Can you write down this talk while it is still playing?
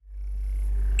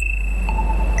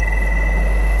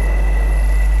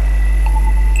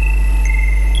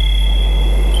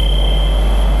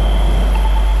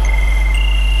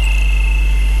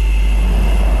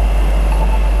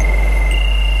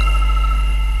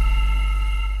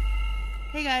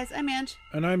Hey guys, I'm Ange.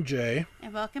 And I'm Jay.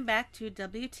 And welcome back to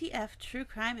WTF True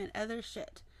Crime and Other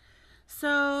Shit.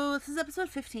 So, this is episode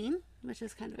 15, which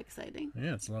is kind of exciting.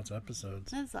 Yeah, it's lots of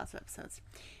episodes. There's lots of episodes.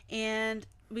 And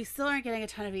we still aren't getting a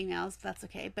ton of emails, but that's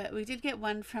okay. But we did get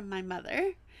one from my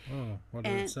mother. Oh, what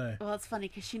did it say? Well, it's funny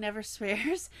because she never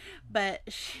swears, but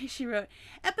she wrote,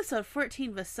 episode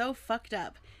 14 was so fucked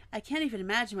up. I can't even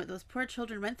imagine what those poor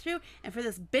children went through, and for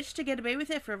this bitch to get away with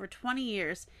it for over 20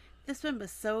 years. This one was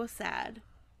so sad.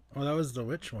 Oh, that was the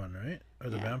witch one, right? Or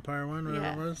the vampire one,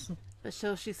 whatever it was? But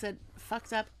so she said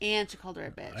fucked up, and she called her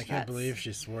a bitch. I can't believe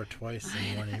she swore twice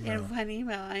in one email. In one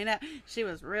email, I know. She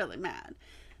was really mad.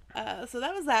 So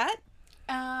that was that.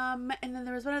 And then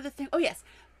there was one other thing. Oh, yes.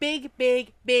 Big,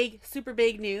 super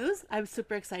big news I'm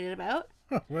super excited about.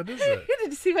 What is it? Did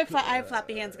you see I have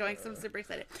flappy hands going, so I'm super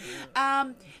excited.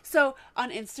 So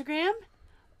on Instagram,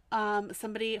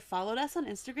 somebody followed us on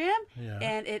Instagram,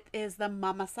 and it is the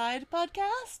Mama Side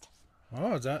podcast.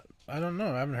 Oh, is that? I don't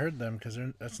know. I haven't heard them because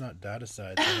that's not Data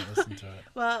Side. So I haven't listened to it.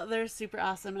 Well, they're super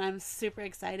awesome, and I'm super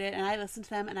excited. And I listen to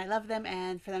them, and I love them.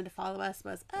 And for them to follow us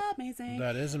was amazing.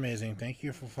 That is amazing. Thank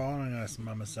you for following us,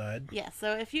 Mama Side. Yeah.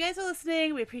 So if you guys are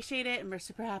listening, we appreciate it, and we're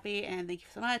super happy. And thank you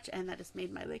so much. And that just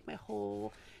made my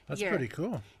whole. That's year. pretty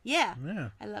cool. Yeah. Yeah.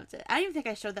 I loved it. I don't even think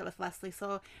I showed that with Leslie.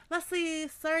 So, Leslie,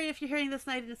 sorry if you're hearing this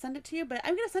and I didn't send it to you, but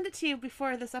I'm going to send it to you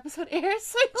before this episode airs,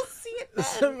 so you'll see it then.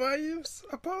 So why are you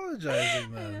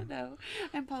apologizing then? I don't know.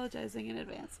 I'm apologizing in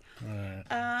advance. All right.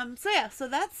 So I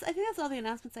think that's all the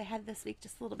announcements I had this week,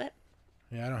 just a little bit.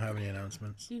 Yeah, I don't have any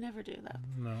announcements. You never do,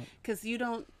 though. No. Because he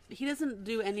doesn't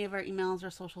do any of our emails or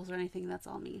socials or anything. That's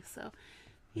all me, so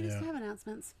he doesn't have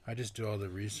announcements. I just do all the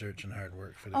research and hard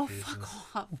work for the cases.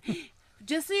 Fuck off.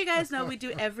 Just so you guys know, we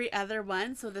do every other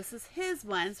one. So this is his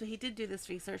one. So he did do this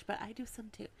research, but I do some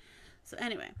too. So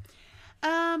anyway.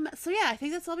 I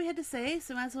think that's all we had to say.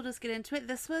 So might as well just get into it.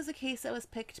 This was a case that was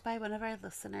picked by one of our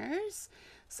listeners.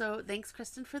 So thanks,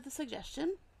 Kristen, for the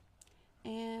suggestion.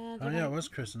 And it was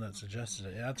Kristen that suggested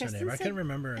it. Yeah, that's Kristen her name. I couldn't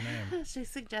remember her name. She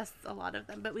suggests a lot of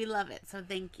them, but we love it. So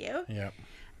thank you. Yep.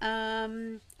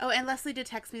 And Leslie did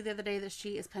text me the other day that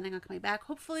she is planning on coming back,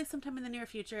 hopefully sometime in the near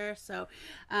future. So,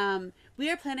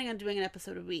 we are planning on doing an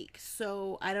episode a week.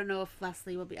 So I don't know if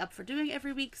Leslie will be up for doing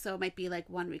every week. So it might be like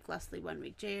 1 week Leslie, 1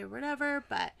 week Jay or whatever,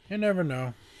 but you never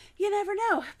know. You never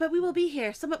know, but we will be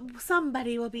here.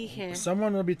 Somebody will be here.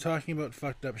 Someone will be talking about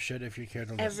fucked up shit if you care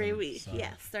to listen. Every week. So.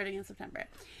 Yes. Starting in September.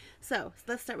 So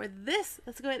let's start with this.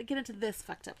 Let's go ahead and get into this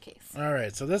fucked up case. All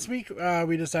right. So this week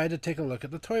we decided to take a look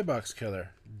at the Toybox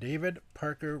killer, David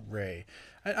Parker Ray.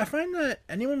 I find that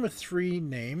anyone with 3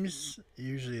 names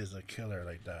usually is a killer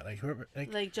like that. Like whoever,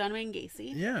 like John Wayne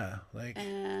Gacy. Yeah.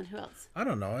 And who else? I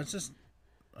don't know. It's just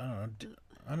I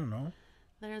don't know.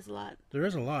 There's a lot. There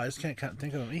is a lot. I just can't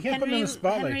think of them. You can't put them in the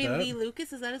spot like that. Henry Lee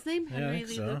Lucas, is that his name? Henry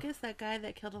Lee so. Lucas, that guy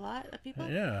that killed a lot of people?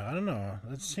 Yeah, I don't know.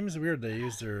 It seems weird they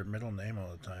use their middle name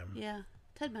all the time. Yeah.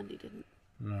 Ted Bundy didn't.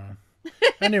 No.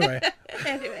 Anyway.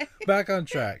 Back on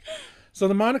track. So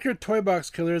the moniker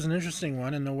Toybox Killer is an interesting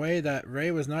one in the way that Ray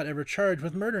was not ever charged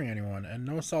with murdering anyone, and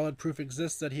no solid proof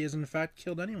exists that he has in fact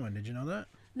killed anyone. Did you know that?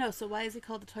 No, so why is he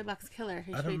called the Toybox Killer?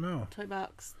 I don't know.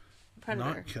 Toybox Predator.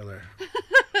 Not killer.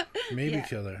 Maybe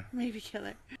killer. Maybe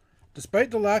killer.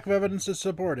 Despite the lack of evidence to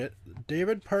support it,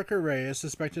 David Parker Ray is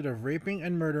suspected of raping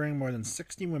and murdering more than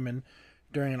 60 women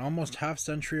during an almost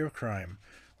half-century of crime,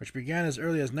 which began as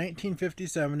early as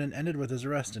 1957 and ended with his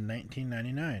arrest in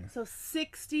 1999. So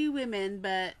 60 women,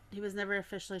 but he was never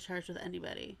officially charged with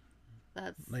anybody.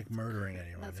 That's like murdering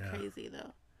anyone. That's crazy,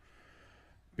 though.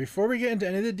 Before we get into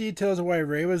any of the details of why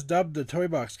Ray was dubbed the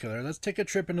Toybox Killer, let's take a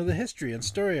trip into the history and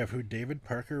story of who David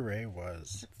Parker Ray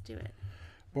was. Let's do it.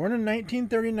 Born in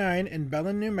 1939 in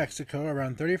Belen, New Mexico,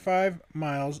 around 35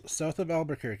 miles south of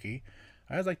Albuquerque.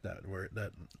 I like that word.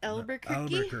 Albuquerque?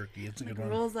 Albuquerque. It's a good one.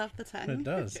 It rolls off the tongue. It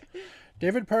does.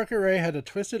 David Parker Ray had a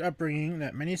twisted upbringing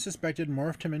that many suspected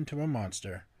morphed him into a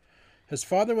monster. His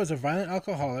father was a violent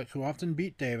alcoholic who often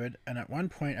beat David and at one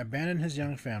point abandoned his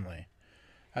young family.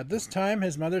 At this time,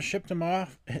 his mother shipped him and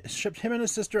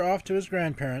his sister off to his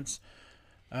grandparents,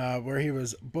 where he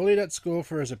was bullied at school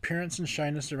for his appearance and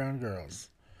shyness around girls.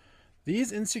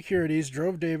 These insecurities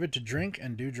drove David to drink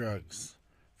and do drugs.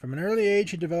 From an early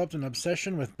age, he developed an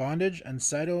obsession with bondage and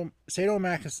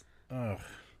sadomasochism.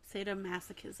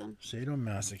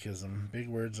 Sadomasochism. Big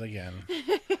words again.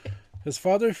 His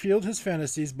father fueled his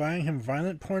fantasies, buying him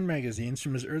violent porn magazines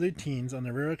from his early teens on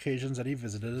the rare occasions that he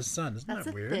visited his son. Isn't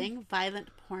that weird? That's a thing? Violent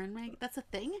porn mag? That's a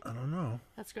thing? I don't know.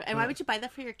 That's great. And why would you buy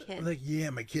that for your kid? Like, yeah,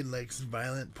 my kid likes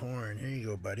violent porn. Here you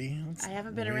go, buddy. I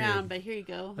haven't been around, but here you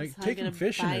go. Like taking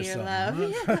fishing or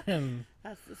something. Yeah.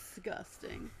 That's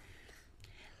disgusting.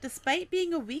 Despite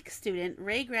being a weak student,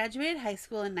 Ray graduated high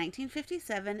school in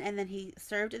 1957 and then he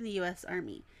served in the U.S.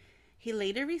 Army. He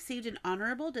later received an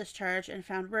honorable discharge and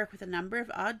found work with a number of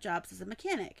odd jobs as a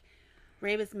mechanic.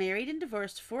 Ray was married and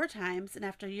divorced 4 times, and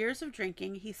after years of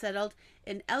drinking, he settled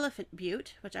in Elephant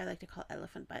Butte, which I like to call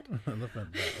Elephant Butt,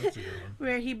 Elephant Butt, that's a good one.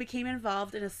 where he became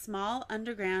involved in a small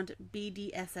underground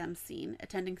BDSM scene,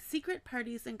 attending secret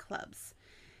parties and clubs.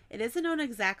 It isn't known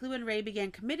exactly when Ray began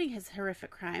committing his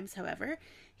horrific crimes, however.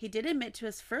 He did admit to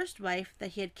his first wife that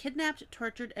he had kidnapped,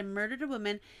 tortured, and murdered a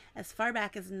woman as far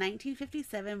back as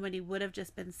 1957 when he would have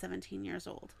just been 17 years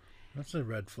old. That's a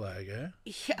red flag, eh?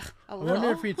 Yeah, I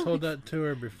wonder if he told that to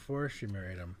her before she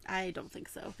married him. I don't think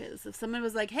so, because if someone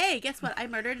was like, hey, guess what? I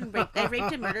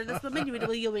raped and murdered this woman.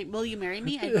 Will you marry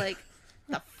me? I'd be like,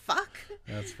 the fuck?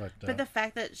 That's fucked up. But the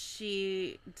fact that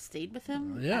she stayed with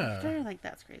him after, like,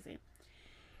 that's crazy.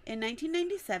 In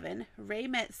 1997, Ray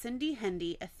met Cindy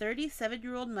Hendy, a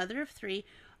 37-year-old mother of 3,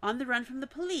 on the run from the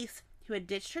police who had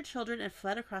ditched her children and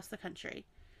fled across the country.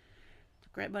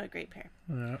 What a great pair.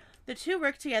 Yeah. The two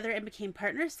worked together and became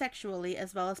partners sexually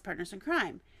as well as partners in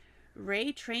crime.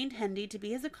 Ray trained Hendy to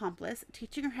be his accomplice,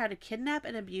 teaching her how to kidnap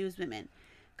and abuse women.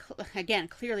 Again,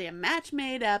 clearly a match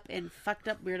made up in fucked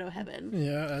up weirdo heaven.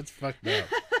 Yeah, that's fucked up.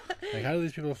 Like, how do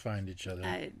these people find each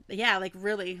other? Yeah, like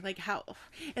really, like how?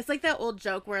 It's like that old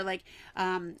joke where like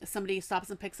somebody stops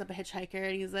and picks up a hitchhiker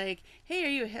and he's like, "Hey,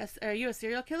 are you a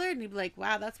serial killer?" And he'd be like,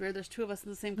 "Wow, that's weird. There's 2 of us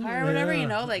in the same car or whatever." You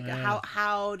know, like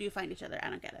how do you find each other? I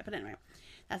don't get it. But anyway,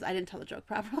 I didn't tell the joke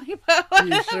properly. But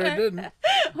whatever. You sure didn't.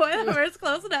 Whatever, it's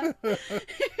close enough.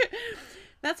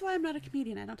 That's why I'm not a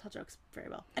comedian. I don't tell jokes very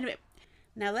well. Anyway.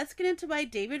 Now let's get into why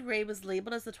David Ray was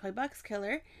labeled as the Toybox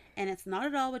Killer, and it's not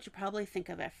at all what you probably think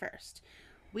of at first.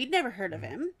 We'd never heard of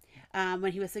him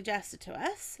when he was suggested to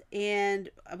us, and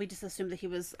we just assumed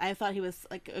that I thought he was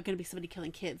like going to be somebody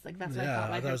killing kids. Like that's what I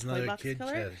thought. Like that was another Toybox kid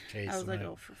Killer. case. I was like,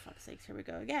 oh, for fuck's sakes, here we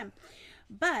go again.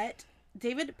 But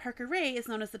David Parker Ray is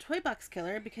known as the Toybox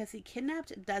Killer because he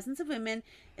kidnapped dozens of women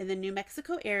in the New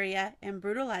Mexico area and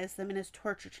brutalized them in his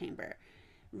torture chamber.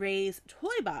 Ray's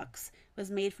toy box was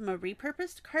made from a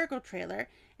repurposed cargo trailer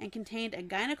and contained a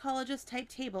gynecologist-type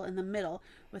table in the middle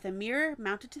with a mirror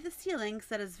mounted to the ceiling so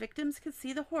that his victims could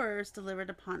see the horrors delivered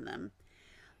upon them.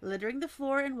 Littering the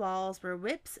floor and walls were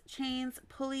whips, chains,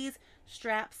 pulleys,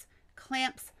 straps,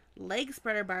 clamps, leg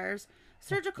spreader bars,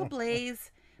 surgical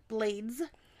blades,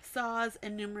 saws,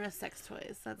 and numerous sex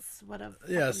toys. That's what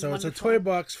a so it's a toy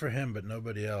box for him, but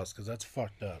nobody else, because that's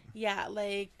fucked up. Yeah,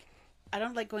 like... I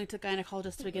don't like going to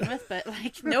gynecologists to begin with, but,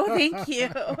 like, no thank you.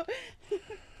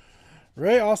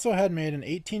 Ray also had made an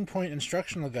 18-point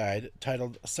instructional guide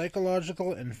titled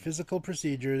Psychological and Physical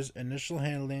Procedures, Initial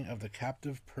Handling of the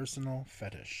Captive Personal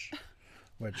Fetish,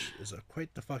 which is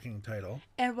quite the fucking title.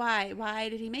 And why? Why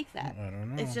did he make that? I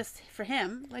don't know. It's just for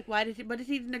him. Like, what did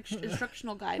he need an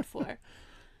instructional guide for?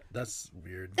 That's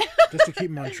weird. Just to keep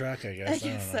him on track, I guess. I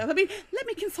guess so. I mean, let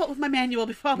me consult with my manual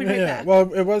before we make that.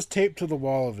 Well, it was taped to the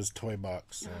wall of his toy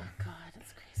box. So. Oh, God,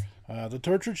 that's crazy. The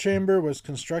torture chamber was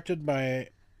constructed at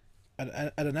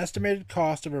an estimated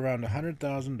cost of around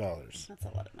 $100,000. That's a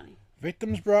lot of money.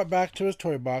 Victims brought back to his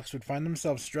toy box would find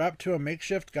themselves strapped to a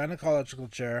makeshift gynecological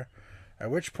chair,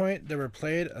 at which point they were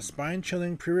played a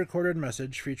spine-chilling pre-recorded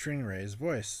message featuring Ray's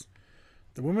voice.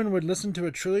 The woman would listen to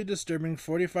a truly disturbing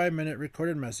 45-minute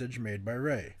recorded message made by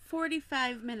Ray.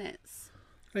 45 minutes.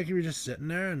 Like you were just sitting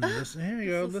there and listen. Here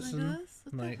you go, listen.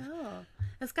 What the hell?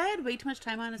 This guy had way too much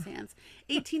time on his hands.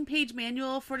 18-page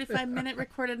manual, 45-minute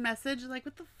recorded message. Like,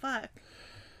 what the fuck?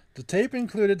 The tape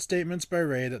included statements by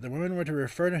Ray that the women were to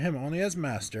refer to him only as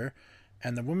master,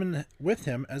 and the woman with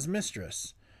him as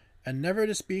mistress, and never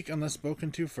to speak unless spoken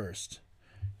to first.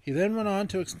 He then went on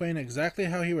to explain exactly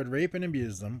how he would rape and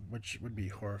abuse them, which would be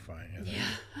horrifying.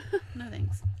 Yeah. No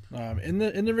thanks. In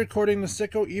the recording, the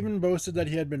sicko even boasted that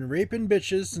he had been raping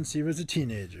bitches since he was a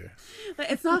teenager.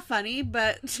 It's not funny,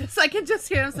 but I can just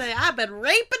hear him say, "I've been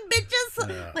raping bitches."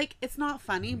 Yeah. Like, it's not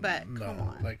funny, but come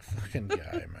on. Like fucking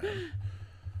guy, man.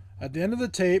 At the end of the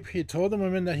tape, he told the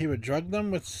women that he would drug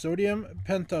them with sodium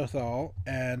pentothal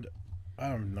and I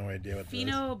have no idea what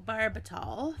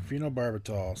Phenobarbital.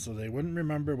 Phenobarbital, so they wouldn't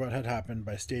remember what had happened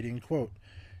by stating, quote,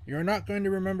 "You're not going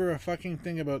to remember a fucking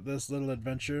thing about this little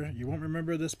adventure. You won't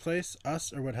remember this place,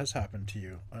 us, or what has happened to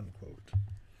you," unquote.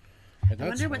 I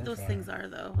wonder what those things are,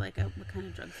 though. Like, what kind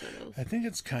of drugs are those? I think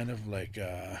it's kind of like you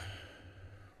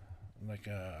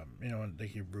know,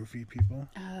 like you roofie people.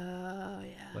 Oh,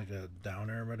 yeah. Like a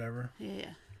downer or whatever.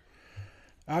 Yeah.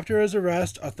 After his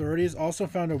arrest, authorities also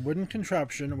found a wooden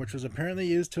contraption which was apparently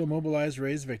used to immobilize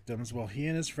Ray's victims while he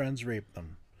and his friends raped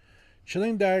them.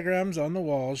 Chilling diagrams on the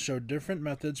walls showed different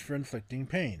methods for inflicting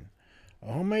pain.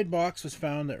 A homemade box was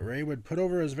found that Ray would put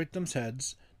over his victims'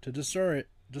 heads to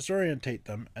disorientate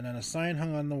them, and then a sign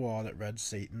hung on the wall that read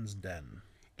Satan's Den.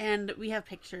 And we have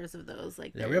pictures of those.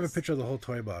 Yeah, we have a picture of the whole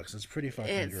toy box. It's pretty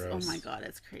fucking gross. Oh my god,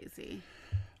 it's crazy.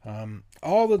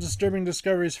 All the disturbing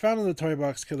discoveries found in the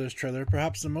Toybox Killer's trailer,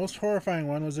 perhaps the most horrifying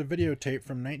one was a videotape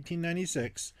from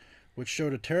 1996, which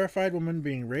showed a terrified woman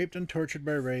being raped and tortured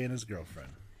by Ray and his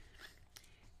girlfriend.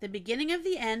 The beginning of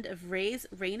the end of Ray's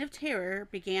reign of terror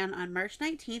began on March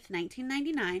 19th,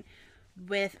 1999,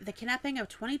 with the kidnapping of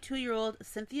 22-year-old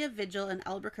Cynthia Vigil in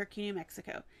Albuquerque, New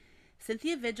Mexico.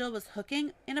 Cynthia Vigil was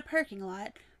hooking in a parking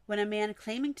lot when a man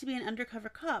claiming to be an undercover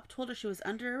cop told her she was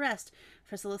under arrest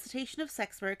for solicitation of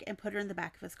sex work and put her in the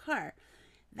back of his car.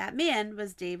 That man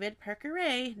was David Parker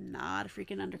Ray, not a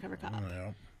freaking undercover cop.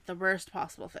 No. The worst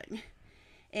possible thing.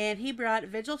 And he brought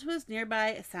Vigil to his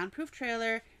nearby soundproof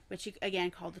trailer, which he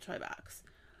again called the Toy Box.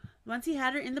 Once he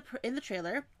had her in the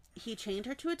trailer, he chained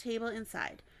her to a table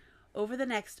inside. Over the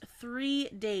next 3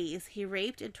 days, he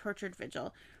raped and tortured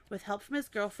Vigil with help from his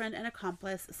girlfriend and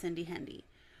accomplice, Cindy Hendy.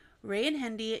 Ray and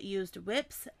Hendy used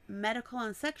whips, medical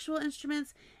and sexual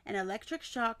instruments, and electric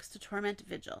shocks to torment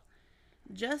Vigil.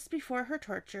 Just before her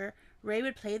torture, Ray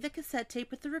would play the cassette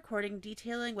tape with the recording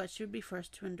detailing what she would be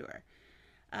forced to endure.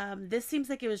 This seems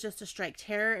like it was just to strike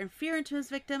terror and fear into his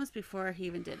victims before he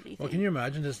even did anything. Well, can you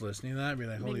imagine just listening to that and be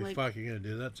like, holy fuck, you're going to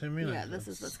do that to me? Yeah, like, this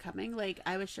is what's coming. Like,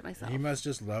 I would shit myself. He must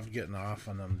just love getting off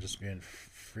on them just being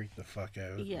freaked the fuck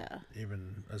out. Yeah.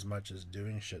 Even as much as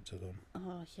doing shit to them.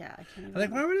 Oh, yeah. I can't even.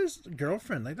 Like, why would his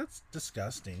girlfriend? Like, that's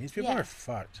disgusting. These people are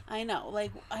fucked. I know.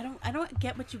 Like, I don't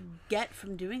get what you get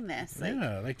from doing this. Like,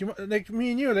 yeah, like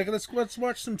me and you. Like, let's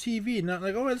watch some TV. Not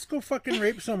like, oh, let's go fucking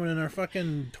rape someone in our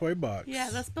fucking toy box. Yeah,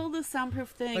 let's build this soundproof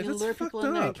thing like, and lure people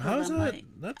in there and kill How's them. that? Like,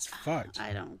 That's fucked.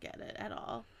 I don't get it at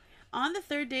all. On the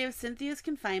 3rd day of Cynthia's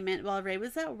confinement, while Ray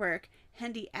was at work,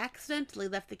 Hendy accidentally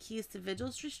left the keys to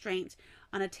Vigil's restraint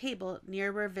on a table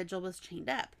near where Vigil was chained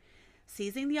up.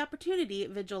 Seizing the opportunity,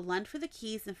 Vigil lunged for the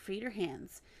keys and freed her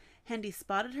hands. Hendy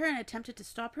spotted her and attempted to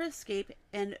stop her escape,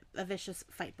 and a vicious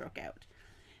fight broke out.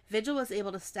 Vigil was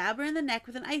able to stab her in the neck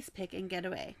with an ice pick and get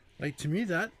away. Like, to me,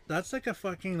 that's like a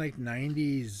fucking, like,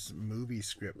 90s movie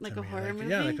script. Like to a me. horror movie?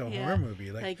 Yeah, like a horror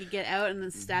movie. Like you get out and then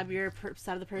stab your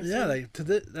side of the person. Yeah, like,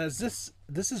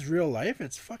 this is real life.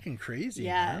 It's fucking crazy,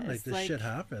 man. Like, this shit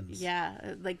happens.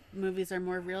 Yeah, like, movies are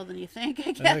more real than you think,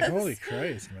 I guess. And like, holy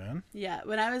Christ, man. Yeah,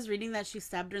 when I was reading that she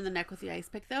stabbed her in the neck with the ice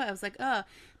pick, though, I was like, oh,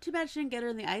 too bad she didn't get her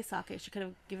in the eye socket. She could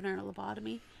have given her a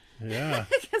lobotomy. Yeah.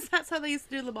 Because that's how they used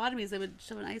to do lobotomies. They would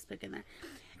shove an ice pick in there.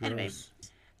 Gross. Anyway,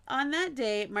 on that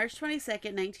day, March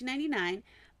 22nd, 1999,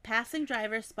 passing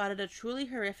drivers spotted a truly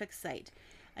horrific sight.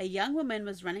 A young woman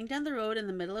was running down the road in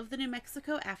the middle of the New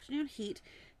Mexico afternoon heat,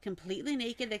 completely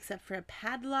naked except for a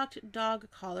padlocked dog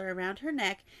collar around her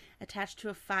neck attached to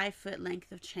a 5-foot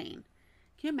length of chain.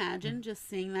 Can you imagine just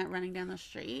seeing that running down the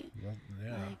street?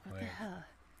 Yeah. Like, what the hell?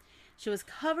 She was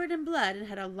covered in blood and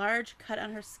had a large cut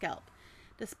on her scalp.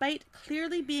 Despite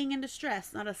clearly being in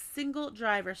distress, not a single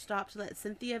driver stopped to let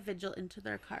Cynthia Vigil into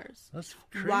their cars. That's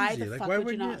crazy. Why the like, fuck why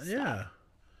would you not stop? Yeah.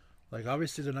 Like,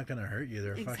 obviously they're not going to hurt you.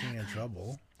 They're fucking in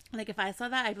trouble. Like, if I saw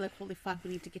that, I'd be like, holy fuck, we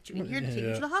need to get you in here, take you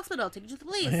Yeah. to the hospital, take you to the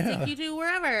police, take you to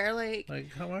wherever.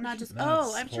 Like how are not you? just,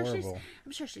 That's I'm horrible.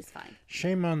 sure she's fine.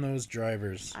 Shame on those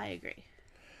drivers. I agree.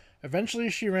 Eventually,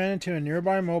 she ran into a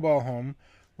nearby mobile home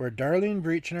where Darlene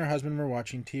Breach and her husband were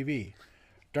watching TV.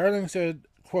 Darlene said,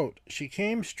 quote, she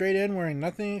came straight in wearing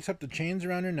nothing except the chains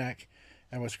around her neck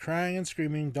and was crying and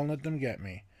screaming, don't let them get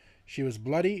me. She was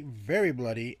bloody, very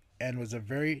bloody, and was a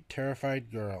very terrified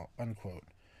girl, unquote.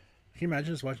 Can you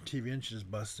imagine just watching TV and she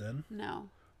just busts in? No.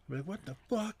 Be like, what the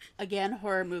fuck? Again,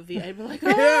 horror movie. I'd be like,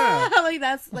 Yeah. like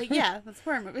that's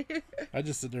horror movie. I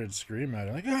just sit there and scream at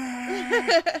her, like,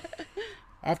 ah!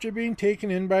 After being taken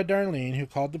in by Darlene, who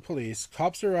called the police,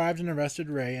 cops arrived and arrested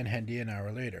Ray and Hendy an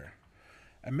hour later.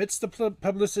 Amidst the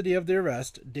publicity of the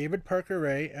arrest, David Parker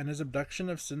Ray and his abduction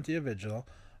of Cynthia Vigil,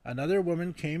 another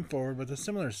woman came forward with a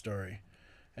similar story.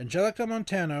 Angelica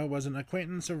Montano was an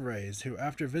acquaintance of Ray's who,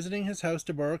 after visiting his house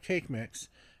to borrow cake mix,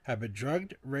 had been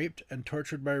drugged, raped, and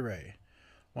tortured by Ray.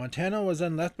 Montano was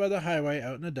then left by the highway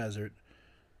out in the desert.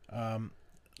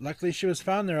 Luckily, she was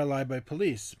found there alive by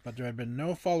police, but there had been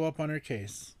no follow-up on her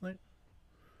case. Like,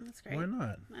 That's great. why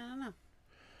not? I don't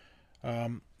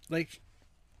know.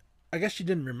 I guess she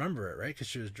didn't remember it, right? Because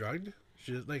she was drugged.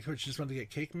 She just wanted to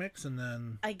get cake mix, and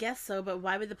then I guess so, but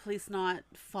why would the police not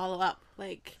follow up?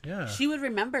 Like, yeah, she would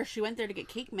remember she went there to get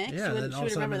cake mix. Yeah, she then all of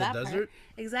would a sudden remember in that the part. desert.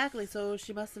 Exactly. So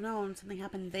she must have known something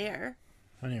happened there.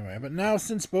 Anyway, but now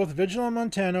since both Vigil and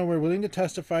Montano were willing to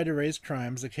testify to Ray's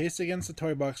crimes, the case against the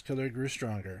Toybox killer grew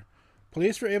stronger.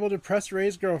 Police were able to press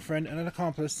Ray's girlfriend and an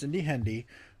accomplice, Cindy Hendy,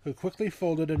 who quickly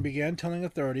folded and began telling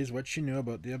authorities what she knew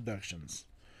about the abductions.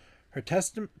 Her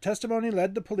testimony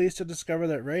led the police to discover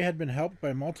that Ray had been helped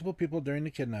by multiple people during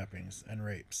the kidnappings and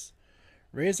rapes.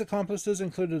 Ray's accomplices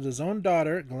included his own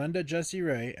daughter, Glenda Jessie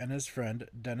Ray, and his friend,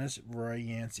 Dennis Roy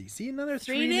Yancey. See, another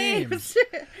three names.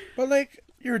 But, like,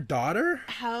 your daughter?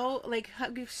 How,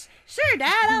 sure,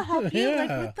 Dad, I'll help you. Yeah. Like,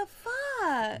 what the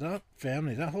fuck? That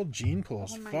family, that whole gene pool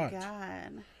is Oh, my fucked.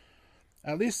 God.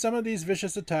 At least some of these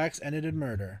vicious attacks ended in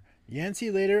murder.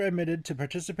 Yancey later admitted to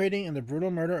participating in the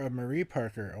brutal murder of Marie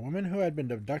Parker, a woman who had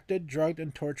been abducted, drugged,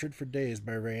 and tortured for days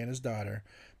by Ray and his daughter,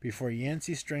 before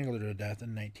Yancey strangled her to death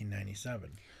in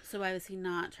 1997. So why was he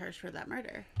not charged for that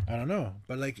murder? I don't know,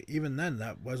 but like even then,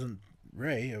 that wasn't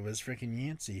Ray; it was freaking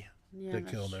Yancey that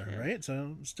killed her, true. right?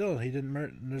 So still, he didn't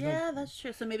murder. Yeah, that's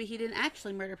true. So maybe he didn't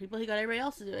actually murder people. He got everybody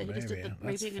else to do it. He just did the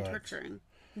That's raping and fucked. torturing.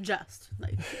 Just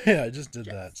like Yeah, I just did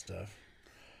that stuff.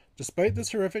 Despite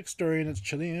this horrific story and its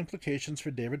chilling implications for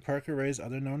David Parker Ray's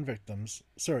other unknown victims,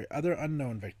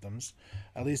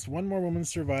 at least one more woman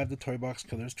survived the Toybox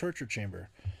killer's torture chamber.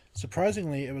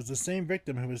 Surprisingly, it was the same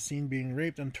victim who was seen being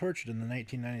raped and tortured in the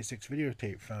 1996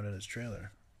 videotape found in his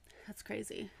trailer. that's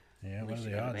crazy. Yeah, what are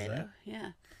the odds, eh?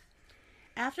 Yeah.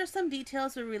 After some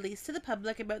details were released to the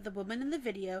public about the woman in the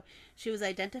video, she was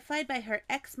identified by her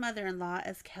ex-mother-in-law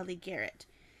as Kelly Garrett.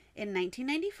 In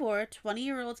 1994,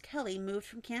 20-year-old Kelly moved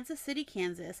from Kansas City,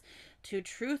 Kansas, to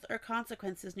Truth or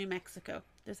Consequences, New Mexico.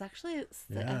 There's actually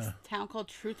a town called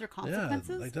Truth or Consequences.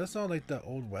 Yeah, like that's all like the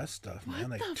Old West stuff, man.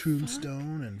 Like the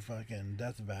Tombstone and fucking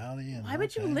Death Valley. And why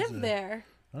would you live there?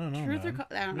 I don't know. Truth man.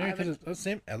 or I don't know. Maybe I because would- it's the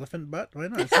same elephant butt. Why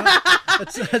not?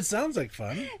 It sounds like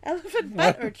fun. Elephant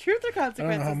butt or Truth or I Consequences?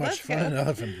 don't know how much Let's fun go. an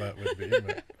elephant butt would be.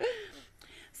 But...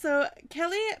 So,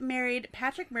 Kelly married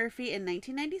Patrick Murphy in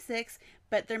 1996,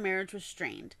 but their marriage was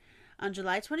strained. On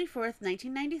July 24th,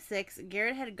 1996,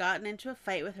 Garrett had gotten into a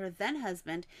fight with her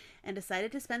then-husband and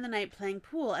decided to spend the night playing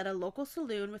pool at a local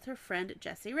saloon with her friend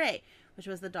Jessie Ray, which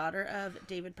was the daughter of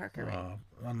David Parker Ray. Oh,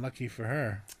 unlucky for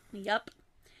her. Yup.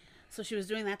 So she was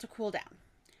doing that to cool down.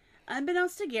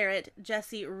 Unbeknownst to Garrett,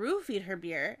 Jessie roofied her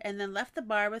beer and then left the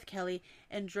bar with Kelly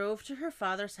and drove to her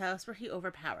father's house where he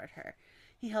overpowered her.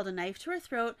 He held a knife to her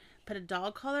throat, put a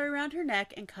dog collar around her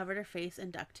neck, and covered her face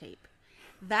in duct tape.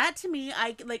 That, to me,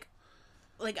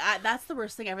 that's the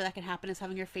worst thing ever that can happen is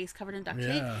having your face covered in duct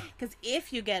tape. Because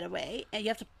if you get away and you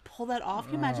have to pull that off,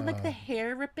 can you imagine like the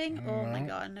hair ripping? Oh my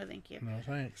God, no thank you. No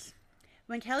thanks.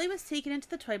 When Kelly was taken into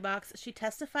the toy box, she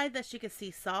testified that she could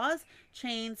see saws,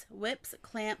 chains, whips,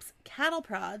 clamps, cattle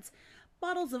prods,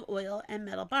 bottles of oil, and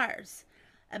metal bars.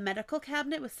 A medical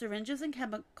cabinet with syringes and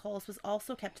chemicals was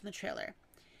also kept in the trailer.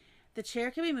 The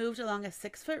chair could be moved along a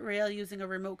 6-foot rail using a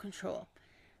remote control.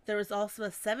 There was also a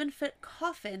 7-foot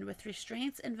coffin with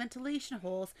restraints and ventilation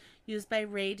holes used by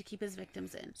Ray to keep his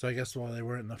victims in. So I guess while they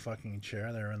weren't in the fucking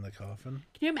chair, they were in the coffin.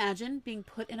 Can you imagine being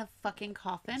put in a fucking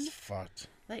coffin? It's fucked.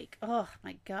 Like, oh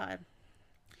my God.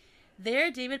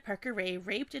 There, David Parker Ray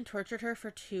raped and tortured her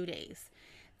for 2 days.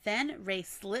 Then, Ray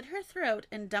slit her throat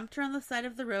and dumped her on the side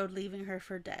of the road, leaving her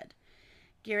for dead.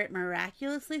 Garrett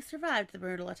miraculously survived the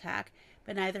brutal attack,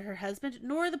 but neither her husband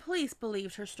nor the police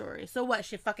believed her story. So what,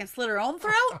 she fucking slit her own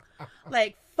throat?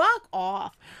 Like, fuck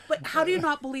off. But how do you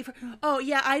not believe her? Oh,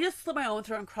 yeah, I just slit my own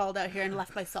throat and crawled out here and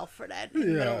left myself for dead.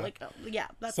 Yeah.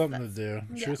 That's something to do.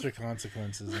 Truth or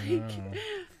consequences. I don't know.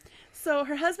 So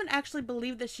her husband actually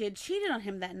believed that she had cheated on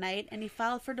him that night, and he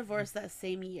filed for divorce that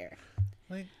same year.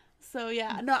 Like, So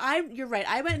yeah, no, you're right.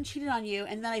 I went and cheated on you,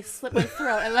 and then I slit my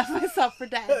throat and left myself for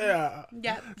dead. yeah.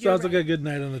 You're Sounds right. like a good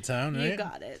night on the town, right? You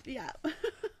got it. Yeah.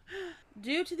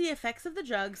 Due to the effects of the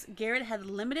drugs, Garrett had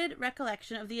limited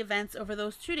recollection of the events over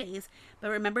those 2 days,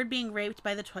 but remembered being raped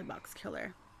by the Toybox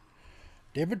killer.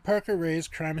 David Parker Ray's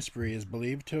crime spree is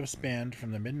believed to have spanned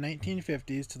from the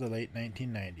mid-1950s to the late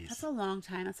 1990s. That's a long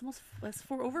time. That's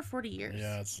for over 40 years.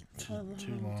 Yeah, it's too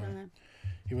long. Time.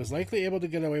 He was likely able to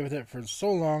get away with it for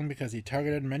so long because he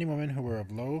targeted many women who were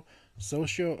of low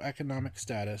socioeconomic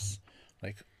status,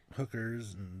 like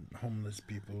hookers and homeless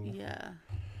people. Yeah.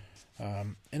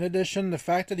 In addition, the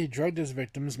fact that he drugged his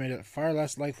victims made it far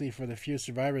less likely for the few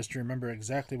survivors to remember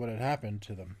exactly what had happened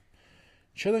to them.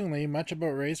 Chillingly, much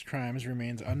about Ray's crimes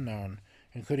remains unknown,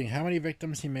 including how many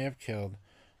victims he may have killed.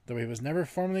 Though he was never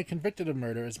formally convicted of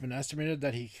murder, it's been estimated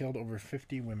that he killed over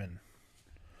 50 women.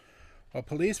 While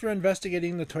police were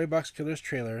investigating the Toybox killer's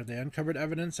trailer, they uncovered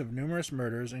evidence of numerous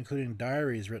murders, including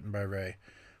diaries written by Ray,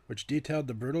 which detailed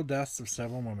the brutal deaths of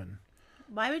several women.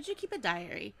 Why would you keep a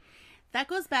diary? That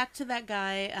goes back to that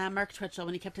guy, Mark Twitchell,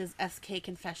 when he kept his SK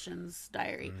Confessions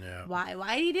diary. Yeah. Why?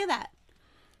 Why did he do that?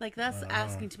 Like, that's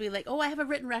asking to be like, oh, I have a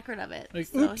written record of it. Like,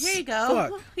 so oops, here you go.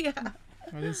 fuck. Yeah.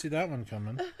 I didn't see that one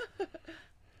coming.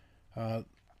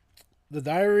 The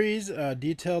diaries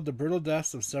detailed the brutal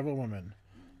deaths of several women.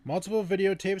 Multiple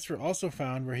videotapes were also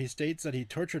found where he states that he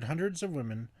tortured hundreds of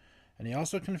women, and he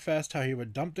also confessed how he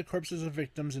would dump the corpses of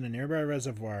victims in a nearby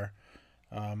reservoir.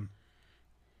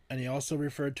 And he also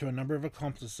referred to a number of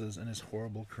accomplices in his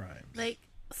horrible crimes. Like,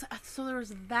 so there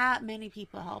was that many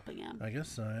people helping him. I guess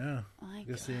so, yeah. Like,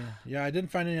 Yeah, I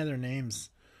didn't find any other names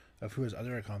of who his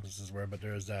other accomplices were, but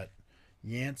there was that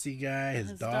Yancey guy,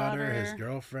 his daughter, his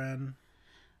girlfriend.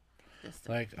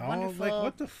 Like,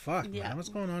 what the fuck, man? What's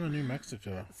going on in New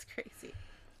Mexico? That's crazy.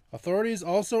 Authorities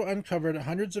also uncovered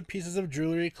hundreds of pieces of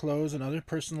jewelry, clothes, and other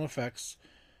personal effects,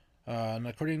 and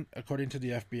according to the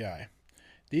FBI.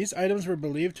 These items were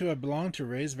believed to have belonged to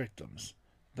Ray's victims.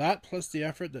 That, plus the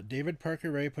effort that David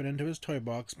Parker Ray put into his toy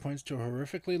box, points to a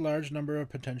horrifically large number of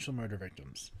potential murder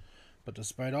victims. But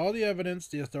despite all the evidence,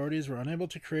 the authorities were unable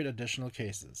to create additional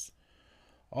cases.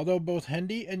 Although both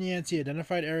Hendy and Yancey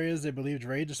identified areas they believed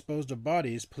Ray disposed of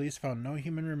bodies, police found no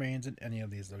human remains in any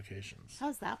of these locations.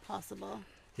 How's that possible?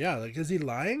 Yeah, like, is he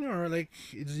lying, or like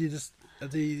is he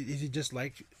just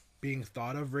like being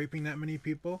thought of raping that many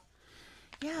people?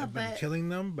 Yeah, but killing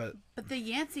them, but the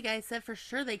Yancey guy said for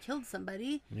sure they killed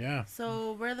somebody. Yeah.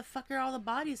 So where the fuck are all the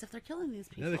bodies if they're killing these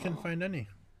people? Yeah, they couldn't find any.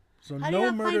 So How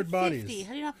no murdered bodies.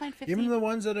 How do you not find 50? Even the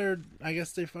ones that are, I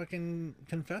guess they fucking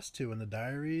confessed to in the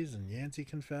diaries, and Yancey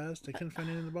confessed. They couldn't find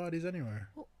any of the bodies anywhere.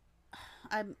 Well,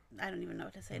 I don't even know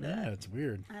what to say to that. Yeah, it's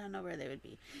weird. I don't know where they would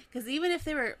be. Because even if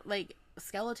they were, like,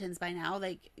 skeletons by now,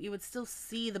 like, you would still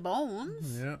see the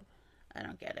bones. Yeah. I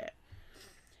don't get it.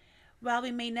 While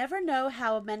we may never know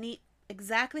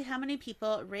exactly how many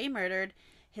people Ray murdered,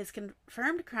 his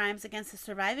confirmed crimes against his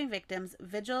surviving victims,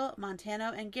 Vigil,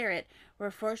 Montano, and Garrett,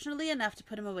 were fortunately enough to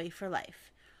put him away for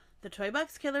life. The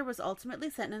Toybox killer was ultimately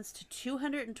sentenced to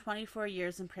 224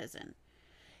 years in prison.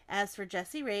 As for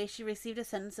Jessie Ray, she received a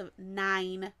sentence of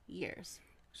 9 years.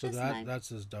 So that's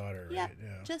his daughter, right? Yeah,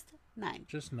 Yeah. just 9.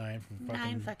 Just 9 from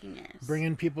 9 fucking years.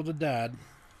 Bringing people to dad.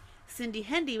 Cindy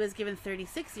Hendy was given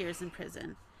 36 years in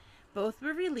prison. Both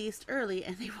were released early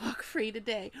and they walk free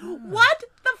today. What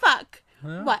the fuck?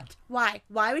 Yeah. What? Why?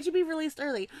 Why would you be released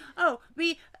early? Oh,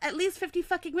 we at least 50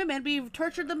 fucking women. We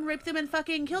tortured them, raped them, and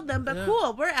fucking killed them. But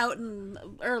cool, we're out and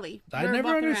early. I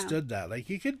never understood that. Like,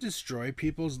 you could destroy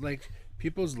people's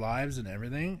lives and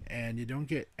everything, and you don't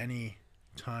get any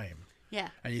time. Yeah.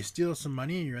 And you steal some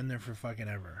money, and you're in there for fucking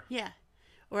ever. Yeah.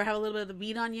 Or have a little bit of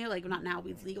weed on you. Like, not now,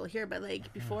 weed's legal here, but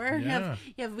like before, you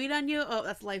have weed on you. Oh,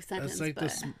 that's life sentence.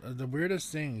 That's like the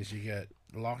weirdest thing is you get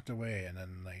locked away, and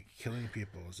then like killing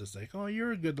people is just like, oh,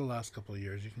 you're good the last couple of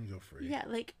years, you can go free. Yeah,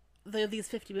 like these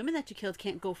 50 women that you killed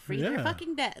can't go free. Yeah. They're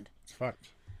fucking dead. It's fucked.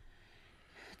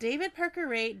 David Parker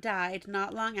Ray died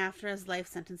not long after his life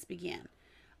sentence began.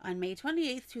 On May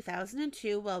 28,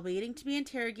 2002, while waiting to be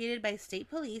interrogated by state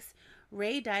police,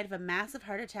 Ray died of a massive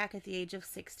heart attack at the age of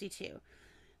 62.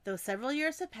 Though several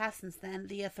years have passed since then,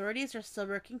 the authorities are still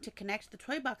working to connect the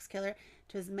Toybox killer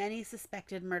to his many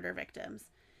suspected murder victims.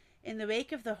 In the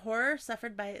wake of the horror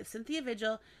suffered by Cynthia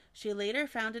Vigil, she later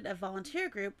founded a volunteer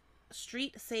group,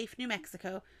 Street Safe New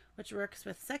Mexico, which works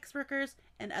with sex workers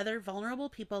and other vulnerable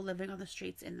people living on the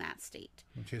streets in that state.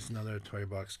 In case another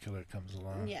Toybox killer comes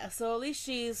along. Yeah, so at least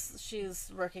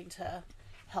she's working to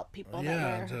help people.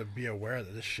 Yeah, to be aware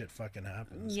that this shit fucking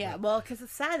happens. Yeah, well, because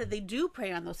it's sad that they do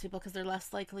prey on those people because they're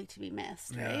less likely to be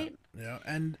missed, right? Yeah,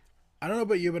 and I don't know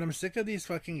about you, but I'm sick of these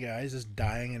fucking guys just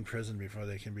dying in prison before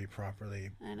they can be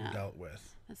properly dealt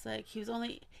with. It's like he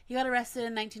got arrested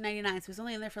in 1999, so he was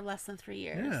only in there for less than 3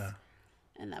 years. Yeah.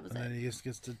 And that was it. And then he just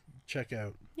gets to check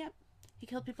out. Yep. He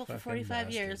killed people for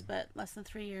 45 years, but less than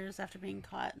 3 years after being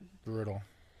caught. Brutal.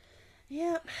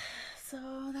 Yep.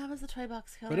 So that was the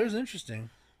Toybox killer. But it was interesting.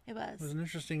 It was. It was an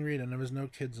interesting read, and there was no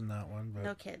kids in that one. But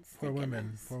no kids. Poor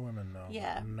women. Poor women, though.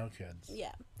 Yeah. No kids.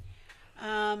 Yeah.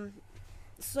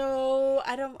 So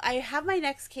I have my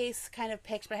next case kind of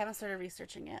picked, but I haven't started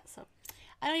researching it. So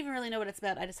I don't even really know what it's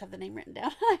about. I just have the name written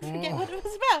down. I forget what it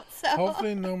was about. So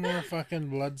hopefully no more fucking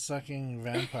blood-sucking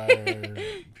vampire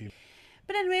people.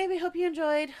 But anyway, we hope you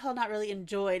enjoyed. Well, not really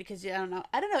enjoyed, because I don't know.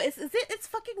 It's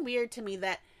fucking weird to me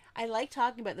that I like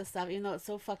talking about this stuff, even though it's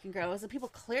so fucking gross, and people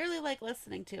clearly like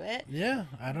listening to it. Yeah,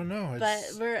 I don't know.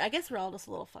 I guess we're all just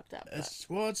a little fucked up.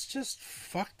 It's just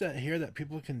fucked to hear that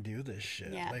people can do this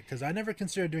shit. Yeah. Like, because I never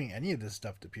considered doing any of this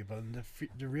stuff to people, and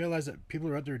to realize that people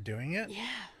are out there doing it. Yeah.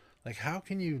 Like, how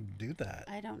can you do that?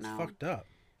 I don't know. It's fucked up.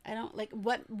 I don't like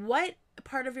what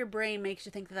part of your brain makes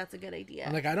you think that that's a good idea?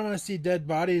 Like, I don't want to see dead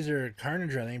bodies or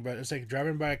carnage or anything, but it's like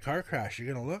driving by a car crash.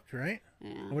 You're gonna look, right?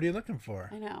 Yeah. What are you looking for?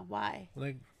 I know. Why?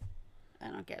 Like, I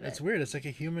don't get it. it's weird. It's like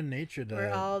a human nature to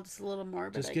We're all just a little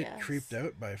morbid. just I get guess. creeped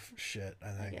out by shit.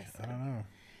 I think. guess so. I don't know.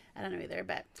 I don't know either,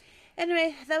 but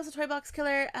anyway, that was a Toy Box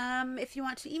Killer. If you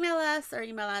want to email us, our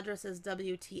email address is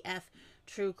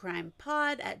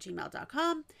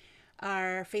wtftruecrimepod@gmail.com.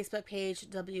 Our Facebook page,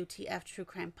 WTF True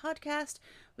Crime Podcast.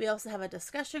 We also have a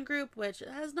discussion group, which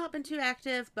has not been too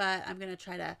active, but I'm going to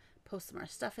try to post some more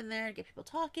stuff in there, get people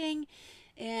talking.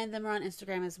 And then we're on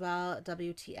Instagram as well,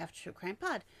 WTF True Crime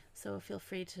Pod. So feel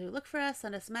free to look for us,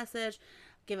 send us a message,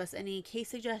 give us any case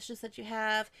suggestions that you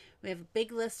have. We have a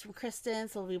big list from Kristen,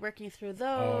 so we'll be working through those.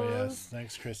 Oh, yes.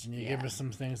 Thanks, Kristen. You give us some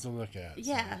things to look at. So.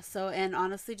 Yeah, so, and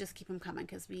honestly, just keep them coming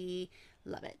because we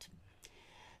love it.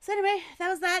 So anyway, that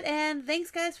was that, and thanks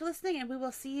guys for listening, and we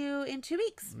will see you in 2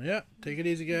 weeks. Yeah, take it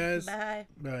easy, guys. Bye.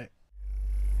 Bye.